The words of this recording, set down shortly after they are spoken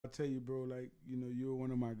tell you, bro, like, you know, you're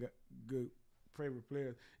one of my good favorite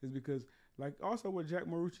players is because, like, also what Jack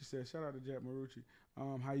Marucci said, shout out to Jack Marucci,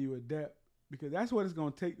 how you adapt, because that's what it's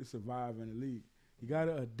going to take to survive in the league. You got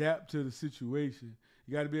to adapt to the situation.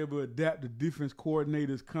 You got to be able to adapt to defense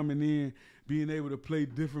coordinators coming in, being able to play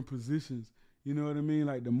different positions. You know what I mean?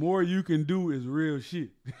 Like, the more you can do is real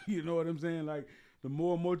shit. You know what I'm saying? Like, the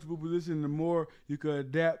more multiple positions, the more you can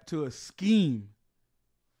adapt to a scheme.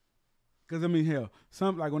 Because, I mean, hell,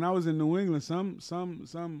 like when I was in New England,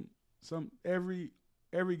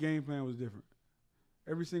 every game plan was different.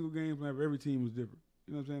 Every single game plan for every team was different.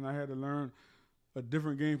 You know what I'm saying? I had to learn a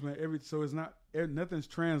different game plan so it's not nothing's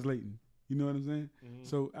translating. You know what I'm saying? Mm-hmm.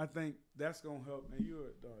 So I think that's gonna help. And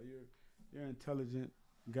you're an intelligent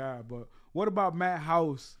guy. But what about Matt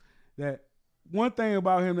House? That one thing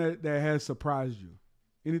about him that has surprised you?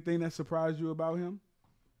 Anything that surprised you about him?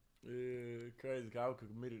 Yeah, crazy. I was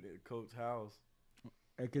committed at Coach House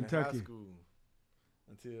at Kentucky in high school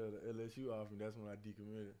until the LSU offered me. That's when I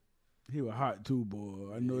decommitted. He was hot too,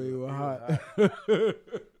 boy. I know he was hot.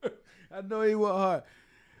 I know he was hot.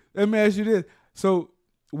 Let me ask you this. So,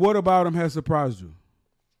 what about him has surprised you?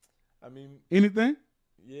 I mean, anything?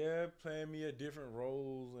 Yeah, playing me at different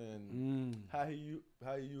roles and how he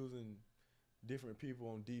using different people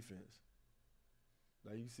on defense.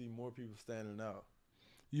 Like, you see more people standing out.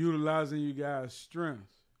 Utilizing you guys'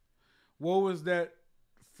 strengths. What was that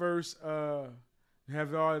first,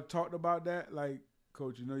 have y'all talked about that? Like,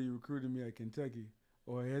 Coach, you know you recruited me at Kentucky.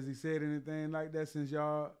 Or has he said anything like that since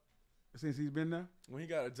he's been there? When he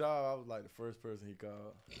got a job, I was like the first person he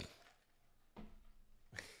called.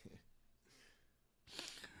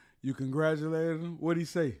 You congratulated him? What'd he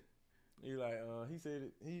say? He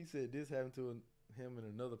said this happened to him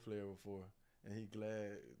and another player before, and he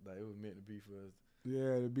glad like it was meant to be for us.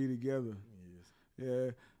 Yeah, to be together. Yes.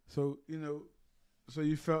 Yeah. So, you know, so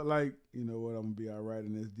you felt like, you know what, I'm gonna be all right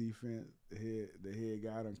in this defense. The head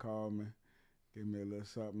guy done called me, give me a little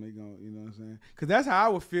something. He gonna, you know what I'm saying? Because that's how I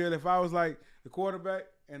would feel if I was like the quarterback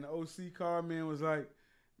and the OC called me and was like,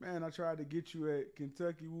 man, I tried to get you at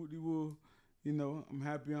Kentucky, woo-de-woo. You know, I'm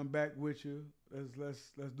happy I'm back with you.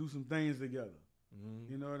 Let's do some things together.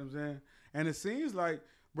 Mm-hmm. You know what I'm saying? And it seems like,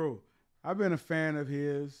 bro, I've been a fan of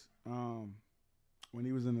his when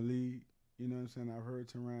he was in the league. You know what I'm saying? I've heard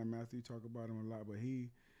Tyrann Mathieu talk about him a lot, but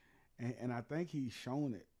and I think he's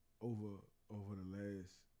shown it over the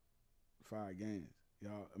last 5 games.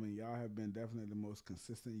 Y'all have been definitely the most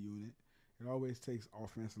consistent unit. It always takes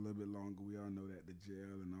offense a little bit longer. We all know that, the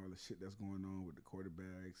jail and all the shit that's going on with the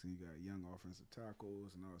quarterbacks, and you got young offensive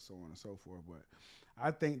tackles and all so on and so forth. But I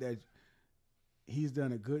think that he's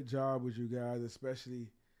done a good job with you guys, especially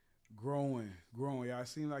growing. Y'all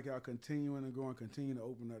seem like y'all continuing to grow and continue to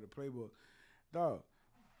open up the playbook. Dog,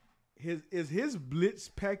 is his blitz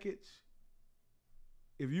package,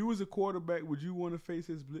 if you was a quarterback, would you want to face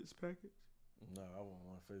his blitz package? No, I wouldn't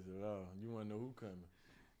want to face it at all. You want to know who coming.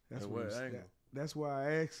 That's why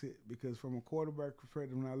I ask it, because from a quarterback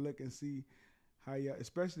perspective, when I look and see how y'all,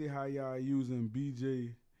 especially how y'all using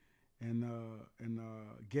BJ and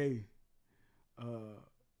Gay, and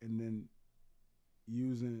then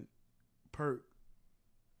using Perk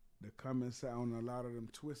to come inside on a lot of them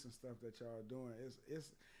twists and stuff that y'all doing.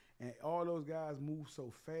 It's and all those guys move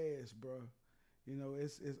so fast, bro. You know,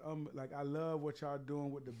 it's like, I love what y'all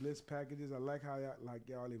doing with the blitz packages. I like how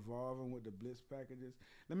y'all evolving with the blitz packages.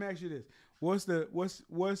 Let me ask you this: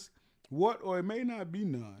 or it may not be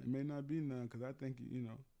none. It may not be none, because I think, you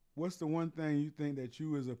know, what's the one thing you think that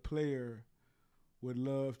you as a player would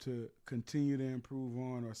love to continue to improve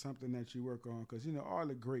on, or something that you work on? Because, you know, all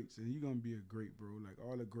the greats, and you're gonna be a great, bro. Like,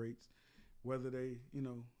 all the greats, whether they, you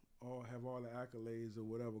know, all have all the accolades or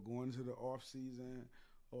whatever, going into the off season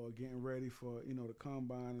or getting ready for, you know, the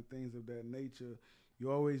combine and things of that nature,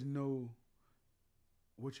 you always know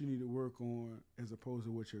what you need to work on as opposed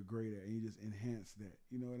to what you're great at, and you just enhance that.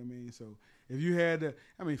 You know what I mean? So if you had to,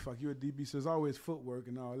 I mean, fuck, you're a DB, so it's always footwork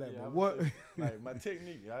and all that. Yeah, but what? Like, my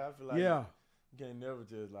technique, I feel like you can't never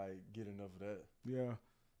just, like, get enough of that. Yeah,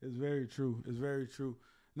 it's very true. It's very true.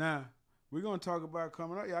 Now, we're going to talk about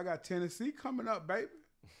coming up. Yeah, I got Tennessee coming up, baby.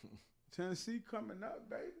 Tennessee coming up,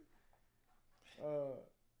 baby.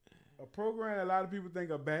 A program a lot of people think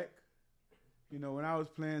are back. You know, when I was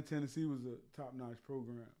playing, Tennessee was a top-notch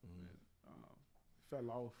program. Mm-hmm. Fell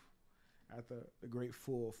off after the great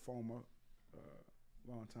former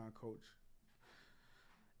longtime coach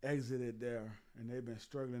exited there, and they've been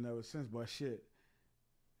struggling ever since. But shit,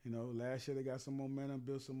 you know, last year they got some momentum,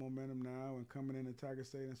 built some momentum now, and coming into Tiger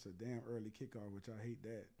Stadium, it's a damn early kickoff, which I hate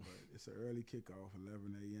that. But it's an early kickoff,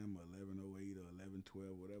 11 a.m. or 11:08 or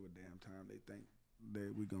 11:12, whatever damn time they think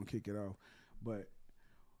that we're gonna kick it off. But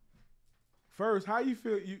first, how you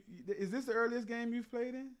feel? Is this the earliest game you've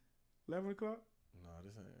played in? 11 o'clock? No,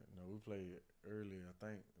 this ain't. No, we played earlier. I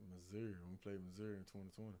think Missouri. We played Missouri in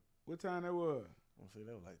 2020. What time that was? I'm gonna say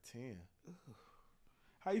that was like 10.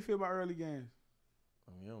 How you feel about early games?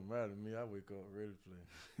 I mean, it don't matter to me. I wake up ready to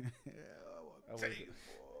play.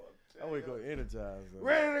 I wake up energized. Though.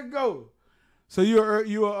 Ready to go. So you're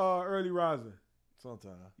early riser.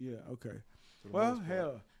 Sometimes. Yeah. Okay. Well,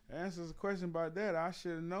 hell, answers a question about that. I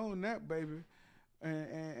should have known that, baby.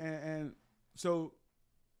 And so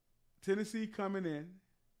Tennessee coming in.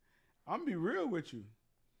 I'm gonna be real with you.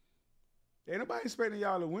 Ain't nobody expecting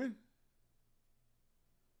y'all to win.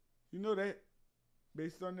 You know that,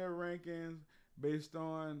 based on their rankings, based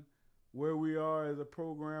on where we are as a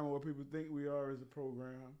program or what people think we are as a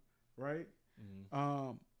program, right?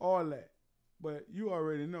 Mm-hmm. All that. But you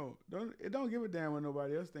already know. Don't give a damn what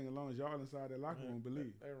nobody else think as long as y'all inside that locker room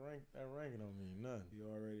believe. That ranking don't mean nothing. You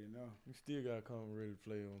already know. You still got to come ready to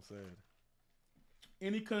play on Saturday.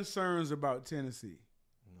 Any concerns about Tennessee?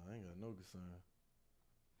 No, I ain't got no concern.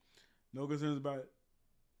 No concerns about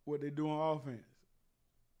what they do on offense?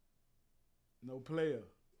 No player.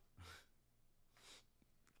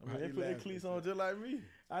 I mean, they put their cleats on just like me.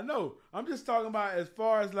 I know. I'm just talking about as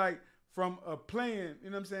far as like from a playing, you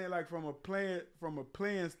know what I'm saying? Like from a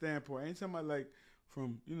playing standpoint. I ain't talking about like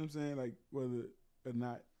from, you know what I'm saying? Like whether or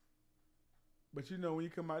not. But you know, when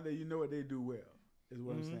you come out there, you know what they do well, is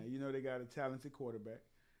what I'm saying. You know they got a talented quarterback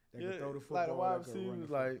that can throw the football. Like the wide receivers,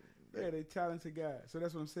 like. Yeah, they talented guys. So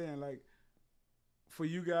that's what I'm saying. Like, for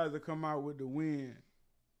you guys to come out with the win,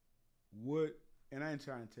 and I ain't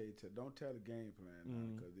trying to tell you, don't tell the game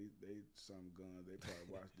plan because they some guns, they probably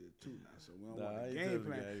watched it too now, so we don't want the game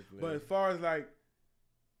plan. But as far as like,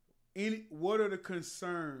 what are the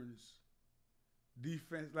concerns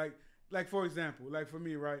defense, like for example, like for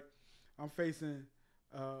me, right, I'm facing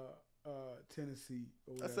Tennessee.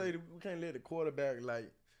 I say we can't let the quarterback like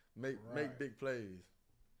make big plays.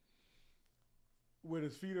 With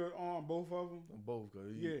his feet on both of them? Both.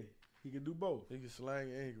 He can do both. He can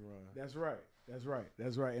slang and he can run. That's right.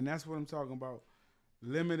 And that's what I'm talking about,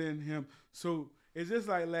 limiting him. So it's just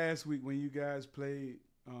like last week when you guys played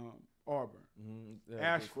Auburn.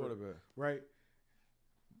 Ashford, quarterback. Right?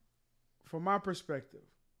 From my perspective,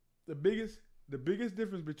 the biggest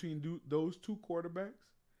difference between those two quarterbacks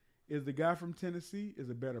is the guy from Tennessee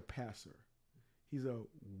is a better passer. He's a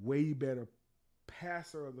way better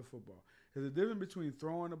passer of the football. There's a difference between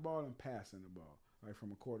throwing the ball and passing the ball, like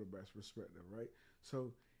from a quarterback's perspective, right?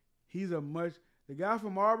 So the guy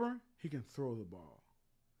from Auburn, he can throw the ball.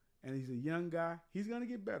 And he's a young guy. He's going to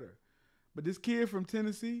get better. But this kid from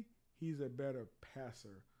Tennessee, he's a better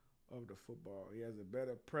passer of the football. He has a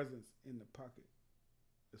better presence in the pocket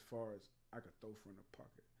as far as I could throw from the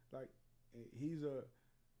pocket. Like,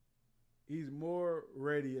 he's more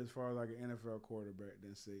ready as far as like an NFL quarterback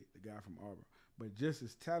than, say, the guy from Auburn. But just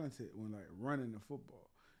as talented when like running the football.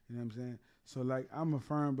 You know what I'm saying? So like I'm a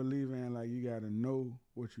firm believer in like you gotta know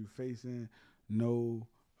what you're facing, know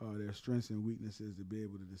their strengths and weaknesses to be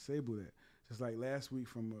able to disable that. Just like last week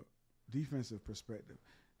from a defensive perspective,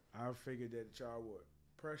 I figured that y'all would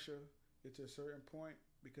pressure it to a certain point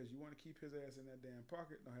because you want to keep his ass in that damn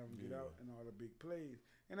pocket, don't have him get out and all the big plays.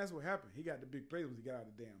 And that's what happened. He got the big plays when he got out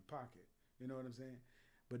of the damn pocket. You know what I'm saying?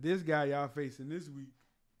 But this guy y'all facing this week,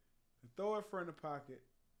 throw it from the pocket,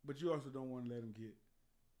 but you also don't want to let him get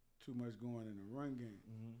too much going in the run game.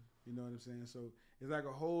 You know what I'm saying? So it's like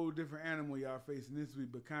a whole different animal y'all facing this week,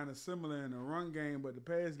 but kind of similar in the run game, but the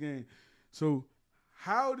pass game. So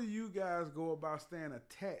how do you guys go about staying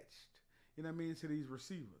attached, you know what I mean, to these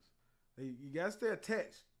receivers? You got to stay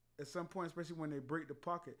attached at some point, especially when they break the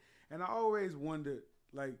pocket. And I always wondered,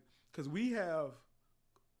 like, because we have,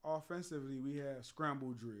 offensively, we have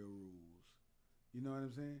scramble drill rules. You know what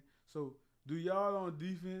I'm saying? So do y'all on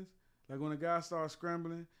defense, like when a guy starts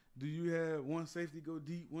scrambling, do you have one safety go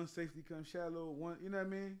deep, one safety come shallow, one, you know what I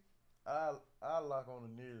mean? I lock on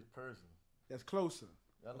the nearest person. That's closer.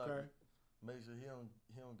 Okay. Make sure he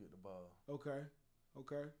don't get the ball. Okay.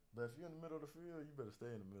 But if you're in the middle of the field, you better stay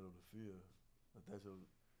in the middle of the field.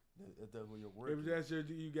 If that's where your work is. If that's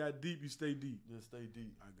you got deep, you stay deep. Just stay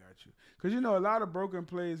deep. I got you. Because, you know, a lot of broken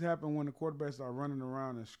plays happen when the quarterbacks are running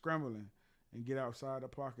around and scrambling and get outside the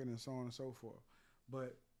pocket and so on and so forth.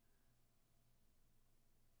 But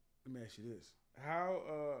let me ask you this. How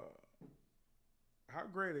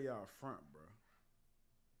great are y'all front, bro?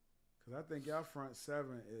 Because I think y'all front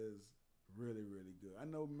seven is really, really good. I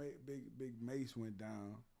know Big Mace went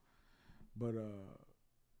down, but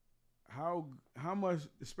how much,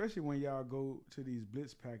 especially when y'all go to these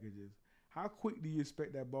blitz packages, how quick do you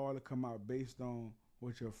expect that ball to come out based on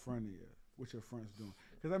what your front is, what your front's doing?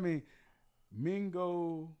 Because I mean,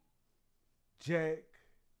 Mingo, Jack,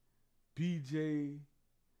 BJ,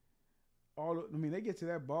 they get to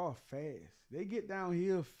that ball fast. They get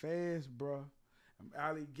downhill fast, bro.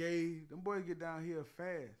 Ali Gay, them boys get downhill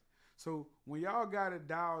fast. So when y'all got it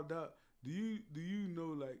dialed up, do you know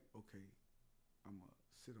like, okay, I'm gonna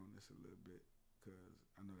sit on this a little bit because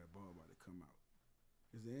I know that ball about to come out.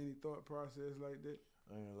 Is there any thought process like that?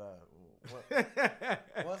 I ain't gonna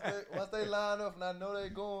lie. Once they line up and I know they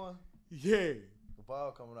going, yeah, the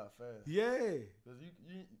ball coming out fast. Yeah, because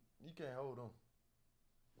you can't hold them.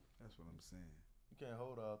 That's what I'm saying. You can't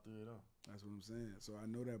hold all three of them. That's what I'm saying. So I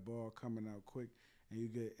know that ball coming out quick, and you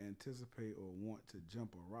get anticipate or want to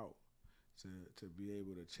jump a route to be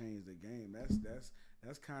able to change the game.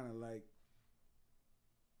 That's kind of like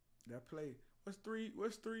that play. What's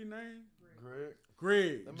three name?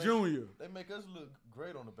 Greg Jr. They make us look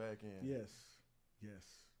great on the back end. Yes.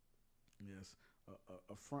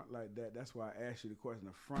 A front like that. That's why I asked you the question.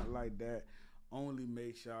 A front like that only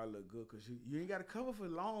makes y'all look good because you ain't got to cover for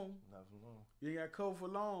long. Not for long. You ain't got to cover for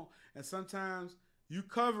long. And sometimes you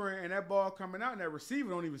covering and that ball coming out and that receiver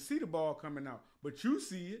don't even see the ball coming out. But you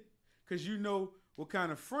see it because you know what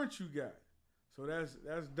kind of front you got. So that's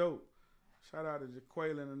dope. Shout out to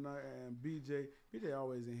Jaquaylin and BJ. BJ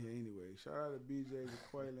always in here anyway. Shout out to BJ,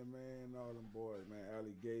 Jaquaylin, man, all them boys, man.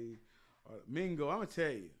 Ali Gay, Mingo. I'm going to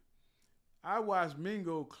tell you. I watched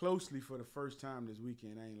Mingo closely for the first time this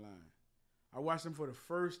weekend. I ain't lying. I watched him for the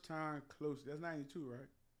first time closely. That's 92, right?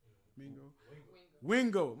 Mingo?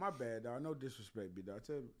 Wingo. My bad, dog. No disrespect, B-Dog.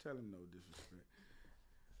 Tell him no disrespect.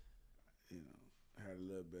 You know, I had a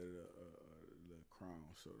little bit of a little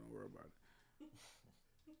crown, so don't worry about it.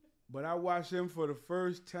 But I watched him for the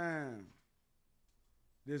first time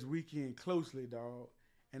this weekend closely, dog.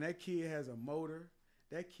 And that kid has a motor.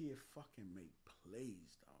 That kid fucking make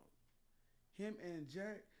plays, dog. Him and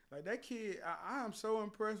Jack, like that kid, I am so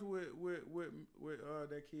impressed with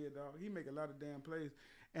that kid, dog. He make a lot of damn plays.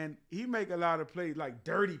 And he make a lot of plays, like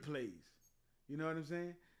dirty plays. You know what I'm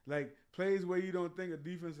saying? Like plays where you don't think a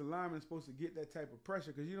defensive lineman is supposed to get that type of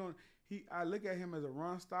pressure. Because I look at him as a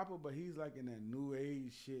run stopper, but he's like in that new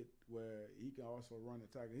age shit where he can also run the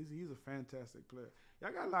tackle. He's a fantastic player.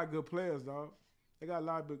 Y'all got a lot of good players, dog. They got a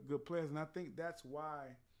lot of good players. And I think that's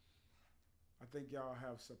why I think y'all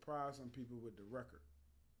have surprised some people with the record.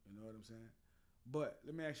 You know what I'm saying? But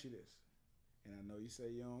let me ask you this. And I know you say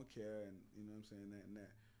you don't care and you know what I'm saying, that and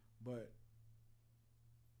that. But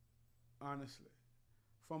honestly,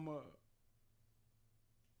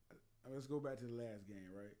 let's go back to the last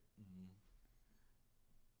game, right? Mm-hmm.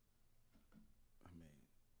 I mean,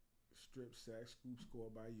 strip sack, scoop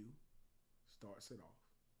score by you, starts it off,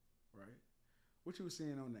 right? What you was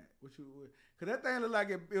seeing on that? Cause that thing looked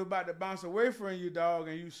like it was about to bounce away from you, dog,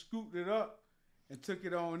 and you scooped it up and took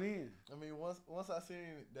it on in. I mean, once I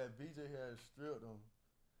seen that BJ had stripped him,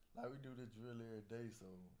 like we do this drill every day, so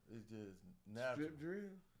it's just natural. Strip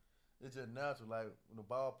drill? It's just natural. Like when the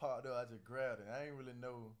ball popped up, I just grabbed it. I ain't really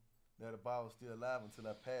know that the ball was still alive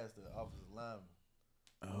until I passed the offensive lineman.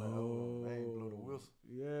 Oh, I ain't blow the whistle.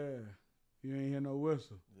 Yeah, you ain't hear no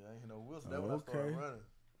whistle. Yeah, I ain't hear no whistle. That's when I started running.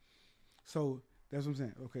 So that's what I'm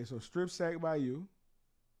saying. Okay, so strip sack by you,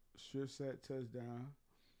 strip sack touchdown,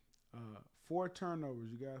 4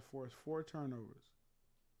 turnovers. You guys forced 4 turnovers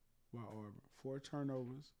by Auburn. 4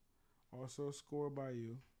 turnovers, also scored by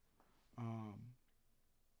you.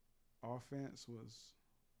 Offense was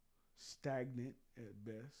stagnant at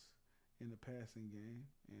best in the passing game.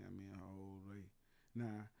 And I mean, a whole way.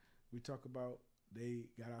 Now, we talk about they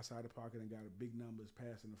got outside the pocket and got a big numbers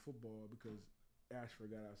passing the football because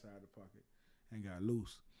Ashford got outside the pocket and got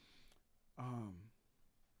loose.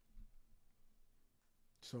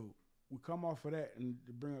 So we come off of that, and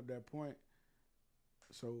to bring up that point,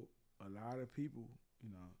 so a lot of people, you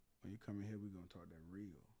know, when you come in here, we're going to talk that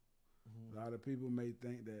real. Mm-hmm. A lot of people may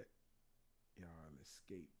think that y'all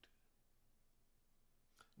escaped.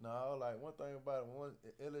 No, like one thing about it, when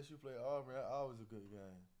LSU play Auburn, that always a good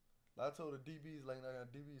game. Like I told the DBs, like I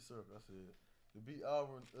got DB circle, I said, to beat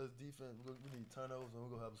Auburn, us defense, we need turnovers and we're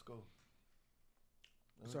going to have a score.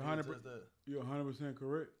 So 100%, you're 100%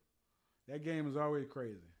 correct. That game is always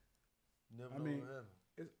crazy. Never know what happened.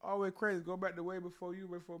 It's always crazy. Go back to way before you,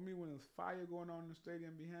 before me, when there was fire going on in the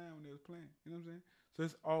stadium behind when they was playing. You know what I'm saying? So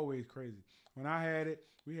it's always crazy. When I had it,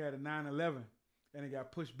 we had a 9-11, and it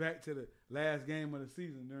got pushed back to the last game of the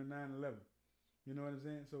season during 9/11. You know what I'm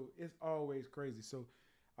saying? So it's always crazy. So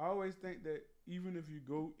I always think that even if you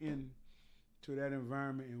go in to that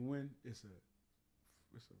environment and win, it's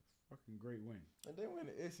a Fucking great win. And then win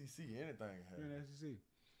the SEC, anything can happen. Win the SEC.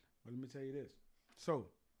 But let me tell you this. So,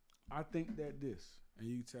 I think that this, and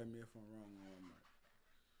you tell me if I'm wrong or I'm right.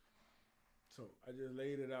 So, I just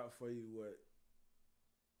laid it out for you what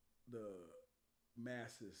the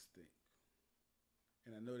masses think.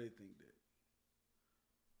 And I know they think that.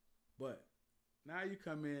 But now you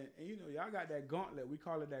come in, and you know, y'all got that gauntlet. We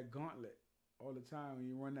call it that gauntlet all the time. When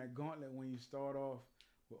you run that gauntlet when you start off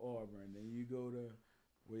with Auburn, then you go to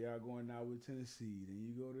where y'all going now with Tennessee, then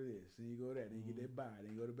you go to this, then you go to that, then you get that bye,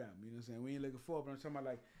 then you go to Bama. You know what I'm saying? We ain't looking forward, but I'm talking about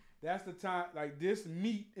like that's the time, like this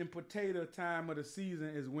meat and potato time of the season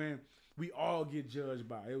is when we all get judged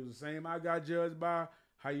by. It was the same I got judged by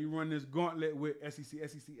how you run this gauntlet with SEC, you know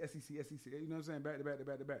what I'm saying? Back to back to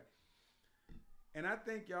back to back. And I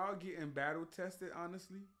think y'all getting battle tested,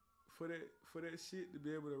 honestly, for that shit to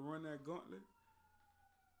be able to run that gauntlet.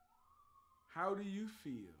 How do you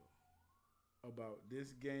feel about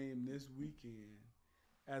this game this weekend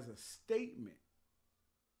as a statement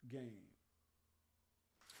game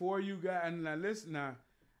for you guys? And now listen, now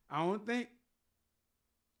I don't think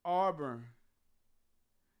Auburn,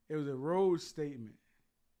 it was a road statement,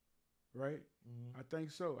 right? Mm-hmm. I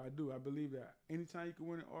think so. I do. I believe that. Anytime you can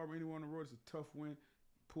win at Auburn, anyone on the road, it's a tough win.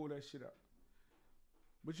 Pull that shit up.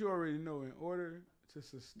 But you already know, in order to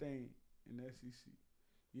sustain in the SEC,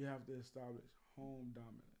 you have to establish home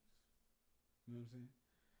dominance. You know what I'm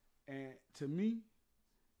saying? And to me,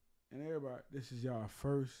 and everybody, this is y'all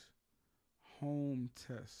first home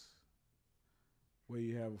test where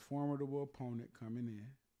you have a formidable opponent coming in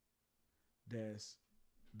that's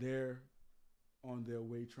there on their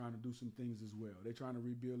way trying to do some things as well. They're trying to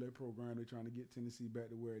rebuild their program. They're trying to get Tennessee back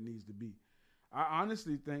to where it needs to be. I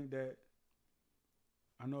honestly think that,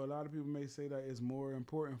 I know a lot of people may say that it's more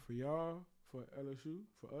important for y'all, for LSU,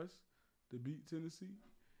 for us, to beat Tennessee.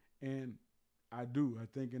 And I do. I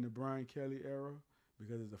think in the Brian Kelly era,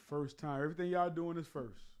 because it's the first time, everything y'all doing is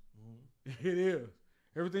first. Mm-hmm. It is.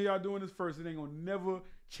 Everything y'all doing is first. It ain't going to never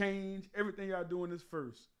change. Everything y'all doing is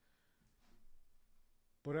first.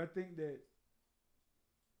 But I think that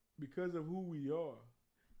because of who we are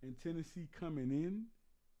and Tennessee coming in,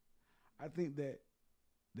 I think that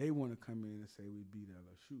they want to come in and say we beat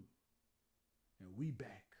LSU and we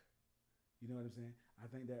back. You know what I'm saying? I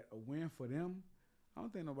think that a win for them, I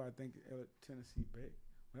don't think nobody think Tennessee back.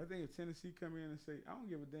 But I think if Tennessee come in and say, I don't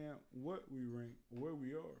give a damn what we rank, where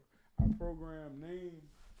we are. Our program name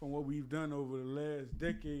from what we've done over the last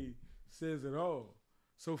decade says it all.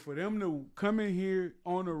 So for them to come in here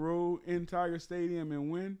on the road in Tiger Stadium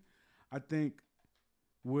and win, I think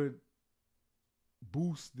would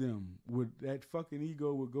boost them. Would that fucking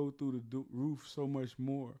ego would go through the roof so much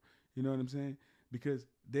more. You know what I'm saying? Because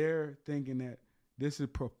they're thinking that this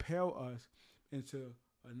would propel us into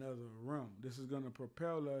another realm. This is going to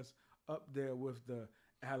propel us up there with the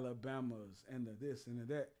Alabamas and the this and the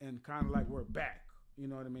that, and kind of like we're back. You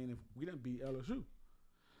know what I mean? If we didn't beat LSU.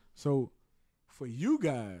 So for you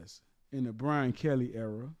guys in the Brian Kelly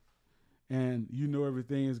era, and you know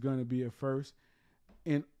everything is going to be at first,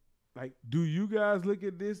 and like, do you guys look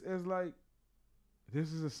at this as like,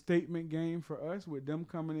 this is a statement game for us with them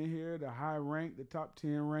coming in here, the high rank, the top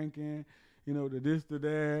 10 ranking, you know, the this, the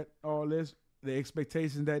that, all this, the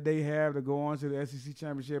expectations that they have to go on to the SEC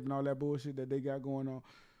championship and all that bullshit that they got going on.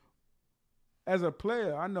 As a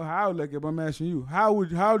player, I know how I look at it, but I'm asking you,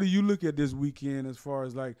 how do you look at this weekend as far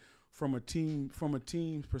as like from a team's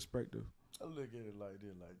perspective? I look at it like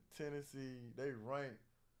this, like Tennessee, they rank,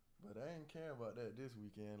 but I ain't caring about that this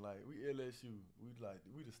weekend. Like, we LSU,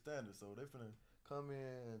 we the standard, so they finna come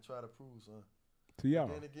in and try to prove something. To y'all.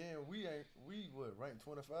 Then again, we ranked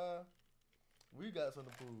 25? We got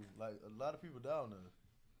something to prove. Like, a lot of people down there.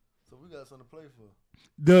 So we got something to play for.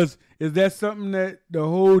 Is that something that the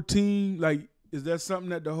whole team, like, is that something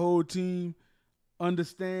that the whole team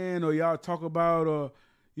understand or y'all talk about, or,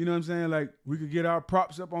 you know what I'm saying, like, we could get our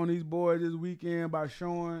props up on these boys this weekend by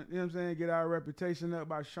showing, you know what I'm saying, get our reputation up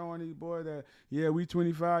by showing these boys that, yeah, we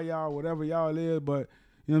 25, y'all, whatever y'all is, but,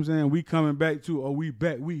 you know what I'm saying, we coming back too, or we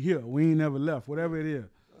back, we here, we ain't never left, whatever it is.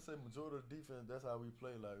 I say majority of the defense, that's how we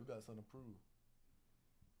play. Like, we got something to prove.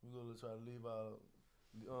 We're going to try to leave out,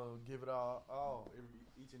 give it all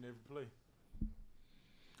each and every play.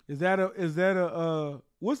 Is that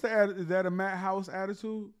a Matt House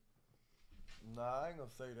attitude? Nah, I ain't gonna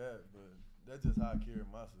say that, but that's just how I carry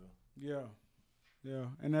myself. Yeah,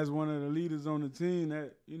 and that's one of the leaders on the team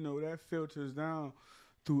that, you know, that filters down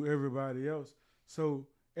through everybody else. So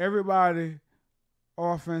everybody,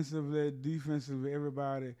 offensively, defensively,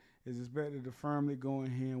 everybody is expected to firmly go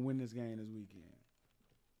in here and win this game this weekend.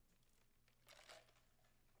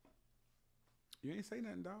 You ain't say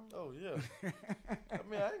nothing, dog. Oh, yeah. I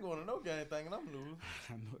mean, I ain't going to no game thinking I'm losing.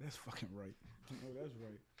 I know that's fucking right. I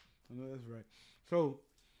know that's right. So,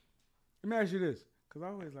 let me ask you this. Because I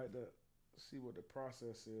always like to see what the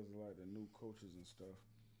process is, like the new coaches and stuff.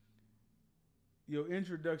 Your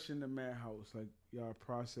introduction to Madhouse, like y'all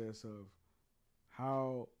process of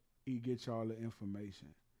how he gets y'all the information.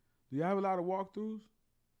 Do you have a lot of walkthroughs?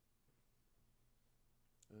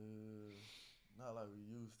 Not like we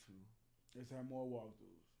used to. Let's have more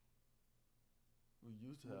walkthroughs. We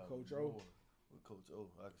used to With have Coach more. O? With Coach O,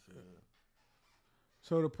 I can say that.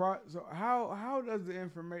 So how does the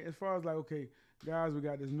information, as far as like, okay, guys, we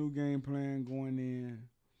got this new game plan going in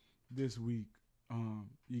this week.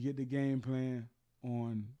 You get the game plan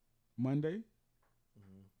on Monday.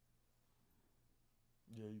 Mm-hmm.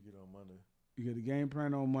 Yeah, you get on Monday. You get the game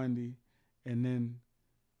plan on Monday, and then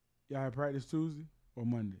y'all have practice Tuesday or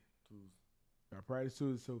Monday. Tuesday. Y'all practice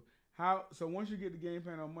Tuesday. So once you get the game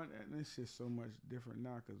plan on Monday, and this shit's so much different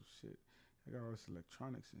now because shit, I got all this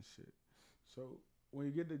electronics and shit. So when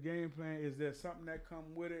you get the game plan, is there something that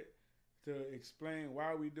come with it to explain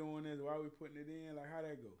why we doing this, why we putting it in? Like, how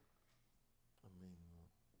that go? I mean,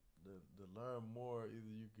 to learn more, either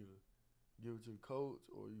you could give it to the coach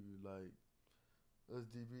or you like us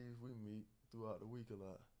DBs, we meet throughout the week a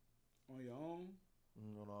lot. On your own?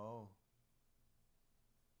 On our own.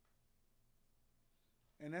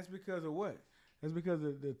 And that's because of what? That's because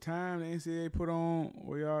of the time the NCAA put on,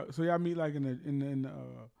 or y'all meet like in the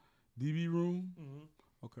DB room.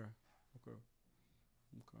 Mm-hmm. Okay.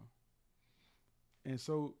 And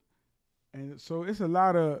so it's a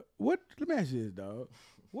lot of what. Let me ask you this, dog.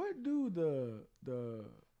 What do the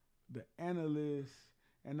analysts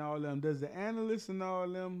and all them? Does the analysts and all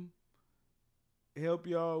them help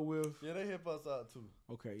y'all with? Yeah, they help us out too.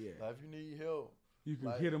 Okay, yeah. Like if you need help, you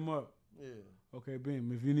can hit them up. Yeah. Okay,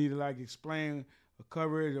 bam. If you need to like explain a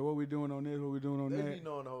coverage or what we doing on this, what we doing on that. They be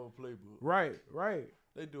knowing the whole playbook. Right.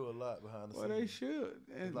 They do a lot behind the scenes. Well, they should.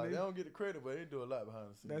 And like they don't get the credit, but they do a lot behind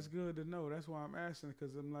the scenes. That's good to know. That's why I'm asking,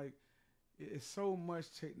 because I'm like, it's so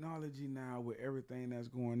much technology now with everything that's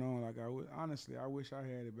going on. Like honestly, I wish I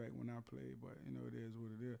had it back when I played, but you know, it is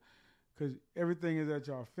what it is. Because everything is at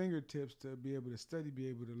y'all fingertips to be able to study, be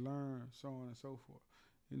able to learn, so on and so forth.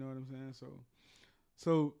 You know what I'm saying?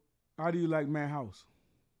 So how do you like Madhouse?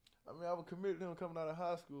 I mean, I was committed to him coming out of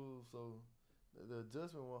high school, so the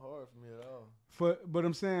adjustment wasn't hard for me at all. But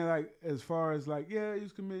I'm saying, like, as far as like, yeah, you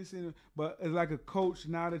was committed, but as like a coach,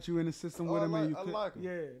 now that you're in the system with him, I like him.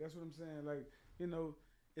 Yeah, that's what I'm saying. Like, you know,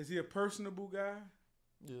 is he a personable guy?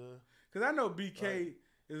 Yeah. Because I know BK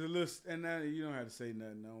is a little, and now you don't have to say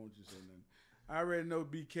nothing. I don't want you to say nothing. I already know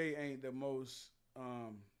BK ain't the most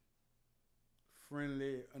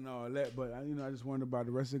friendly and all that, but I just wonder about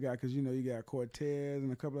the rest of the guys, because you know you got Cortez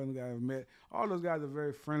and a couple other guys I've met. All those guys are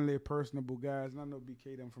very friendly, personable guys, and I know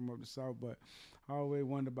BK them from up the south, but I always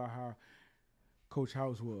wonder about how Coach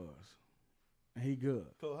House was, and he good.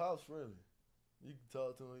 Coach House friendly. You can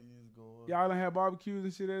talk to him. He's going. Y'all don't have barbecues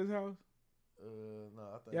and shit at his house? No,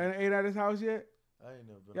 I think. Y'all ain't ate at his house yet? I ain't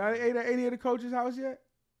never been. Y'all ain't ate at any of the coaches' house yet?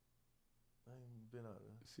 I ain't been out there.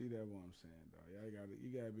 See, that's what I'm saying, dog. You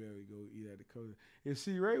gotta be able to go eat at the coach. If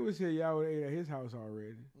C. Ray was here, y'all would have ate at his house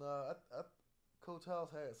already. No, Coach House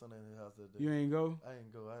had something in his house that day. You ain't go? I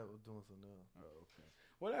ain't go. I was doing something else. Oh, okay.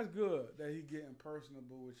 Well, that's good that he getting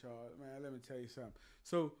personable with y'all. Man, let me tell you something.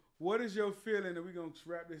 So, what is your feeling that we going to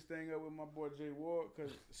wrap this thing up with my boy Jay Ward?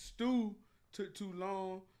 Because Stu took too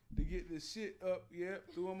long to get this shit up. Yep,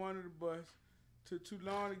 threw him under the bus. Took too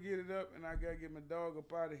long to get it up, and I got to get my dog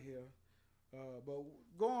up out of here. But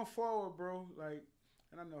going forward, bro, like,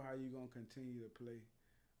 and I know how you going to continue to play.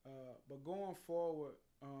 But going forward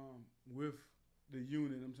with the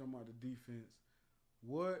unit, I'm talking about the defense,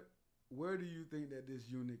 where do you think that this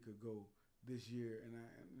unit could go this year? And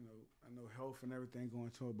I know health and everything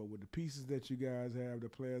going to it, but with the pieces that you guys have, the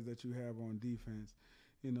players that you have on defense,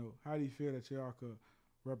 you know, how do you feel that y'all could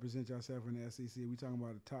represent yourself in the SEC? We talking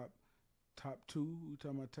about the top two? We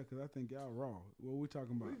talking about, because I think y'all raw. What we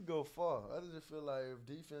talking about? We can go far. I just feel like if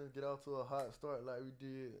defense get off to a hot start like we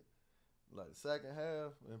did, like the second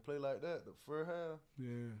half, and play like that, the first half,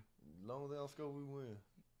 yeah, as long as they don't score, we win.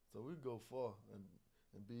 So we go far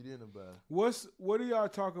and beat anybody. What do y'all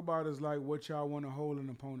talk about as like what y'all want to hold an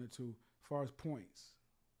opponent to as far as points?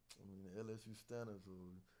 I mean, the LSU standards,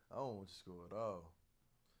 I don't want you to score at all.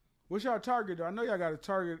 What's y'all target, though? I know y'all got a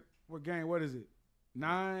target. What game? What is it?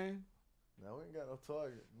 9? No, we ain't got no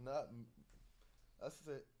target. I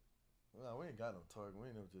said, no, we ain't got no target. We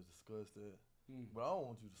ain't never just discussed that. But I don't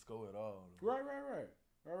want you to score at all. Though.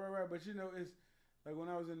 Right. But you know, it's like when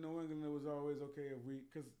I was in New England, it was always okay if we,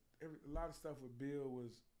 because a lot of stuff with Bill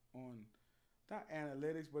was on not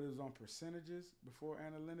analytics, but it was on percentages before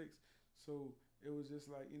analytics. So it was just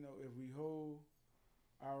like, if we hold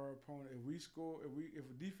our opponent, if we score, if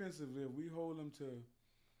defensively, if we hold them to,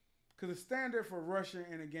 because the standard for rushing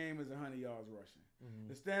in a game is 100 yards rushing. Mm-hmm.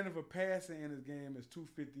 The standard for passing in a game is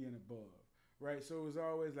 250 and above, right? So it was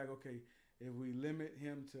always like, okay, if we limit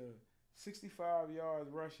him to 65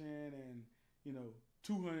 yards rushing and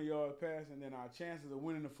 200 yards passing, then our chances of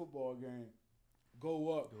winning the football game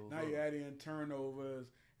go up. Now you're adding in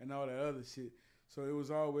turnovers and all that other shit. So it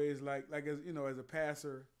was always like as as a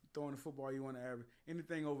passer throwing the football, you want to average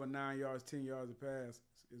anything over 9 yards, 10 yards of pass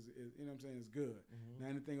is is good. Mm-hmm. Now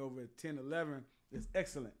anything over 10, 11 is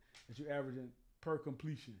excellent that you're averaging per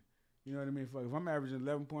completion. You know what I mean? If I'm averaging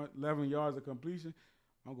 11 yards of completion,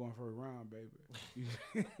 I'm going for a round, baby.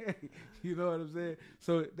 You know what I'm saying?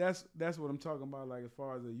 So that's what I'm talking about. Like as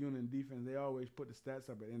far as the unit and defense, they always put the stats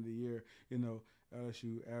up at the end of the year.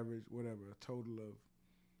 LSU average whatever a total of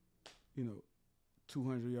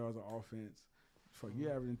 200 yards of offense. Fuck, you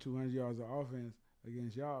averaging 200 yards of offense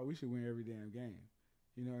against y'all, we should win every damn game.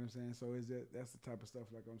 You know what I'm saying? So that's the type of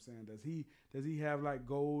stuff like I'm saying. Does he have like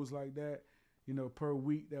goals like that, per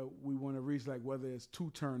week that we want to reach, like whether it's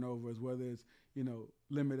 2 turnovers, whether it's,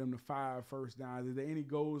 limit them to 5 first downs. Is there any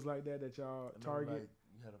goals like that y'all target? Like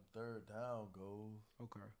you had a 3rd down goals.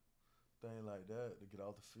 Okay. Thing like that to get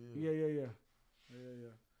off the field. Yeah.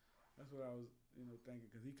 That's what I was, thinking,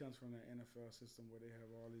 because he comes from the NFL system where they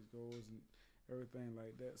have all these goals and everything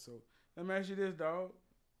like that. So let me ask you this, dog.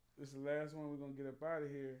 This is the last one. We're going to get up out of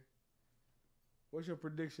here. What's your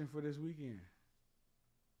prediction for this weekend?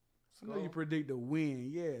 I know you predict the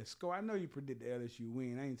win. Yeah, score. I know you predict the LSU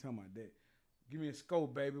win. I ain't talking about that. Give me a score,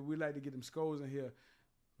 baby. We like to get them scores in here.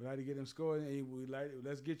 We like to get them scores, and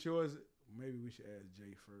let's get yours. Maybe we should ask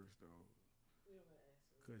Jay first, though,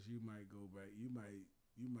 because you might go back. You might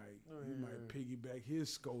piggyback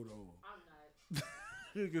his score, though. I'm not.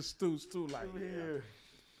 Nigga Stu like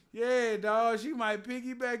yeah, dog. She might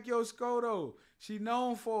piggyback your score, though. She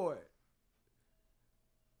known for it.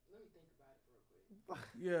 Let me think about it real quick.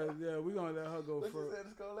 Yeah, we're gonna let her go first. first. What you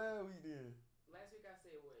said the score last week then? Last week I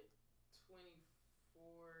said what?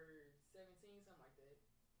 24-17, something like that,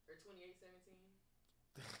 or 28-17.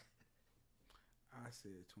 I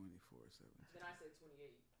said 24-17. Then I said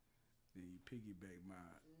 28. Then you piggyback my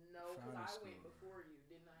No, because I went before you,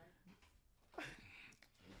 didn't I?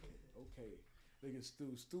 Okay. Look at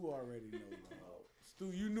Stu. Stu already knows.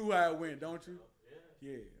 Stu, you knew how it went, don't you?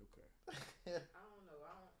 Yeah. Okay. I don't know.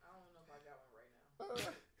 I don't know if I got one right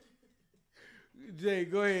now. Jay,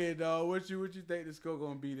 go ahead, dog. What you think the score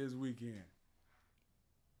gonna be this weekend?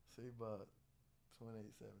 Say about 28-17.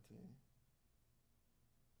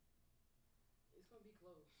 It's gonna be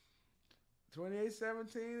close.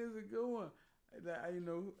 28-17 is a good one.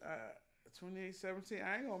 28-17.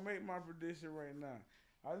 I ain't gonna make my prediction right now.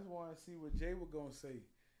 I just want to see what Jay was going to say.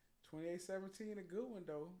 28-17, a good one,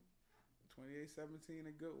 though. 28-17,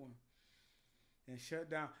 a good one. And shut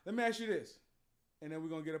down. Let me ask you this. And then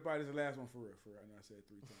we're going to get up out of this last one for real. I know I said it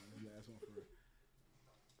 3 times. This last one for real.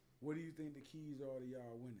 What do you think the keys are to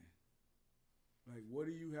y'all winning? Like, what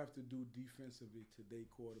do you have to do defensively to their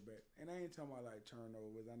quarterback? And I ain't talking about, like,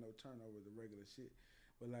 turnovers. I know turnovers are regular shit.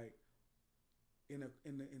 But, like, in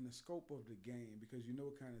the scope of the game, because you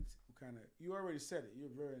know what kind of you already said it. You're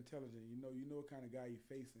very intelligent. You know what kind of guy you're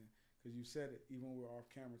facing, because you said it even when we're off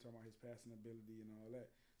camera talking about his passing ability and all that.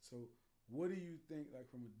 So what do you think, like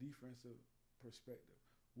from a defensive perspective,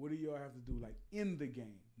 what do y'all have to do, like in the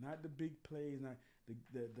game, not the big plays, not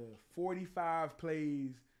the 45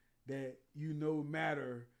 plays that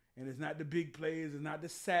matter, and it's not the big plays, it's not the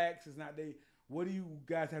sacks, it's not what do you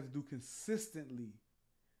guys have to do consistently?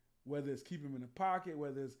 Whether it's keep him in the pocket,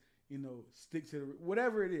 whether it's, stick to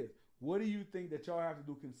whatever it is. What do you think that y'all have to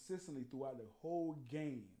do consistently throughout the whole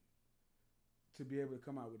game to be able to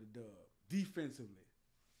come out with a dub defensively?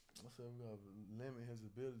 I said we're going to limit his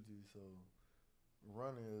ability, so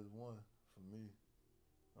running is one for me.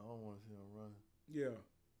 I don't want to see him running. Yeah.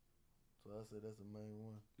 So I said that's the main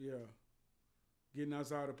one. Yeah. Getting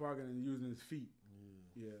outside the pocket and using his feet.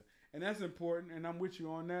 Yeah. And that's important, and I'm with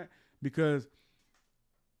you on that, because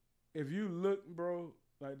if you look, bro,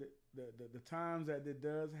 like the times that it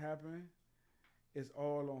does happen, it's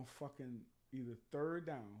all on fucking either 3rd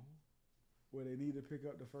down, where they need to pick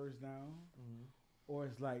up the 1st down, or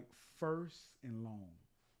it's like 1st and long,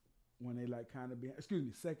 when they like kind of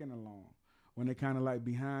 2nd and long, when they kind of like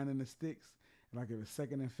behind in the sticks, like if it's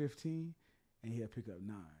 2nd and 15, and he'll pick up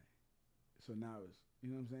 9. So now it's,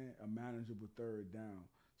 a manageable 3rd down.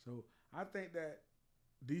 So I think that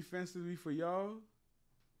defensively for y'all,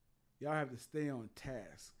 y'all have to stay on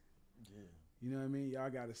task. Yeah. You know what I mean? Y'all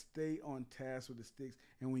got to stay on task with the sticks.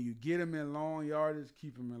 And when you get them in long yardage,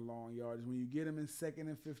 keep them in long yardage. When you get them in 2nd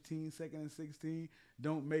and 15, 2nd and 16,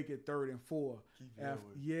 don't make it 3rd and 4.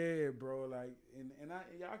 Yeah, bro. Like, and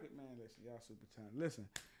y'all could, man, listen, y'all super talented. Listen,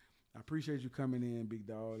 I appreciate you coming in, big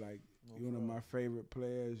dog. Like, you're one of my favorite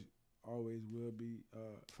players. Always will be.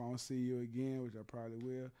 If I don't see you again, which I probably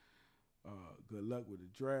will, good luck with the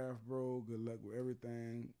draft, bro. Good luck with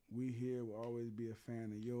everything. We here will always be a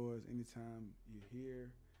fan of yours. Anytime you're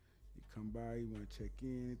here, you come by, you want to check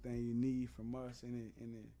in, anything you need from us in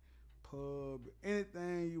the pub,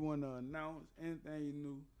 anything you want to announce, anything you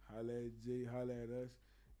knew, holla at Jay, holla at us,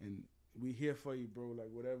 and we here for you, bro. Like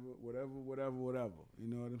whatever. You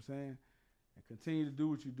know what I'm saying? And continue to do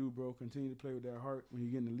what you do, bro. Continue to play with that heart. When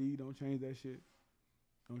you get in the league, don't change that shit.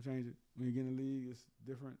 Don't change it. When you get in the league, it's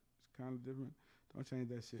different. Kind of different. Don't change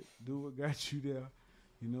that shit. Do what got you there.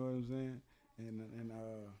 You know what I'm saying? And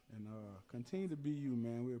continue to be you,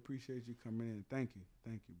 man. We appreciate you coming in. Thank you,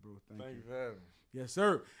 bro. Thank you for having me. Yes,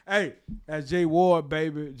 sir. Hey, that's Jay Ward,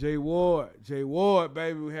 baby. Jay Ward,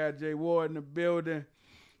 baby. We had Jay Ward in the building.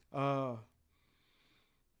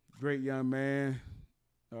 Great young man.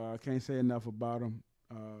 I can't say enough about him.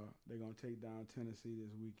 They're gonna take down Tennessee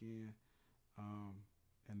this weekend.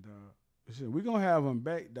 We're going to have him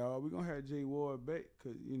back, dog. We're going to have Jay Ward back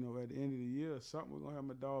because, you know, at the end of the year or something, we're going to have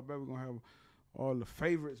my dog back. We're going to have all the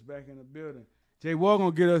favorites back in the building. Jay Ward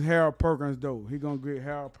going to get us Harold Perkins, though. He going to get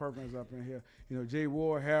Harold Perkins up in here. You know, Jay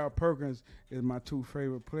Ward, Harold Perkins is my 2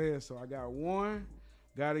 favorite players. So I got one.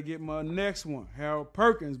 Got to get my next one. Harold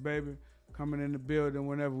Perkins, baby, coming in the building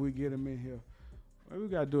whenever we get him in here. Well, we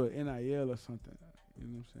got to do an NIL or something. You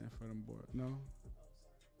know what I'm saying, for them boys. No?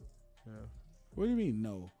 Yeah. What do you mean,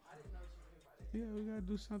 no? Yeah, we gotta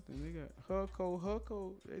do something. They got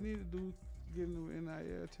Hudco. They need to do getting them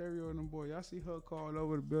NIL. Terrio and them boy. Y'all see Hudco all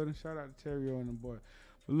over the building. Shout out to Terrio and them boy.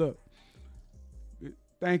 But look,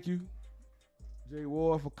 thank you, Jay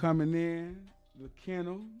Ward, for coming in. The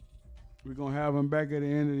kennel. We're gonna have him back at the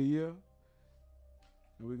end of the year,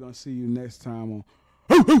 and we're gonna see you next time on.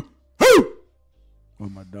 Where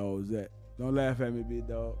my dog's at? Don't laugh at me, big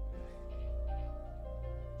dog.